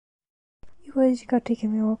Anyways, you gotta take a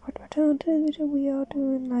meal. But on today's video, we are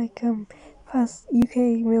doing like fast UK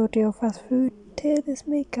meal deal fast food tier list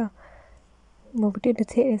maker. Well, we did the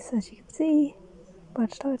tier list as you can see by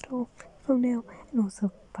the title, thumbnail, and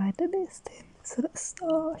also by the listing. So let's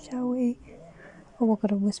start, shall we? Oh my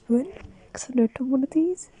god, I'm whispering because I've never done one of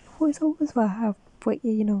these voiceovers. Well, I have, but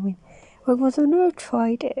yeah, you know what I mean. Well, once I've never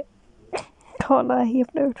tried it, can't lie,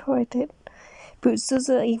 I've never tried it. Boots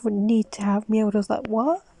doesn't even need to have meal deals. Like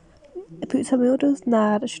what? Boots have meal deals?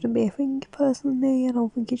 Nah, that shouldn't be a thing. Personally, I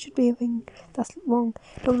don't think it should be a thing. That's wrong.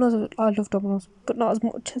 Domino's, I love Domino's, but not as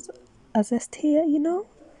much as this tier, you know.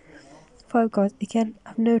 Five Guys, again,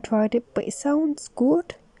 I've never tried it, but it sounds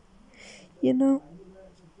good, you know.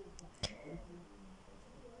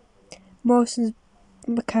 Morrison's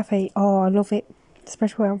Cafe, oh, I love it,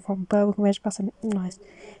 especially where I'm from. Birmingham veg pasta, nice.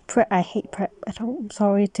 Prep, I hate prep. I'm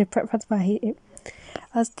sorry to prep fans, but I hate it.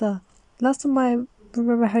 As the last time I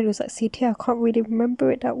remember how it was like CT, I can't really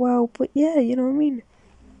remember it that well, but yeah, you know what I mean.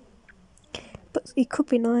 But it could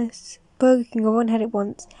be nice. Burger King, I only had it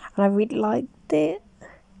once, and I really liked it.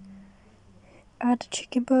 I had a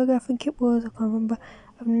chicken burger, I think it was, I can't remember.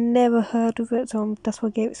 I've never heard of it, so that's why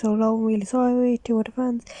I gave it so low. I'm really sorry to all the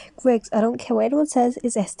fans. Greg's, I don't care what anyone says,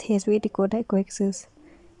 it's ST is really good at Greg's. Is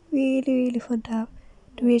really fun to have.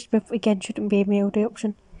 The VHBF again shouldn't be a meal day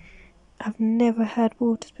option. I've never had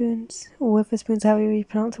Waterspoons, or Weatherspoons, how you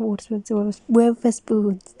pronounce it, Waterspoons, or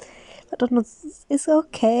Weatherspoons. McDonald's is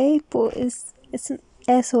okay, but it's an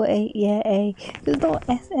S or A, yeah, A. It's not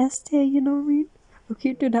SS tier, you know what I mean? I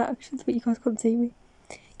keep doing that actions, but you guys can't see me.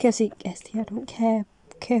 KFC, ST, I don't care.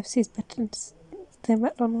 KFC is better than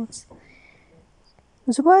McDonald's.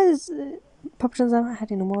 I'm surprised Papa John's I haven't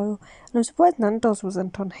had in a while. And I'm surprised Nando's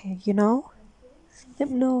wasn't on here, you know?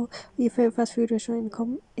 Let me know what your favourite fast food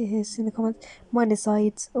restaurant is in the comments. Mine is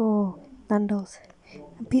Sides or Nando's.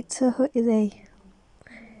 And Pizza Hut is a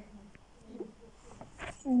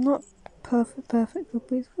not perfect, but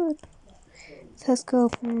it's good.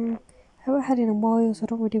 Tesco, I haven't had it in a while, so I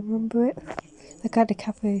don't really remember it. Like I had a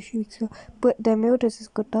cafe a few weeks ago, but their meal is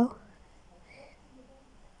good though.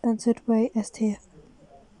 And Subway S tier.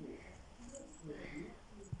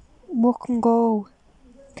 Walk and Go.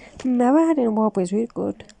 Never had it in a while, but it's really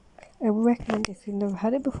good. I recommend it if you've never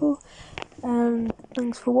had it before. And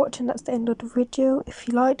thanks for watching. That's the end of the video. If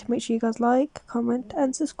you liked, make sure you guys like, comment,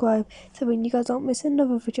 and subscribe so when you guys don't miss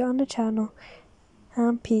another video on the channel.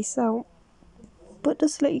 And peace out. But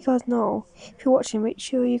just to let you guys know, if you're watching, make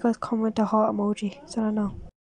sure you guys comment a heart emoji so I know.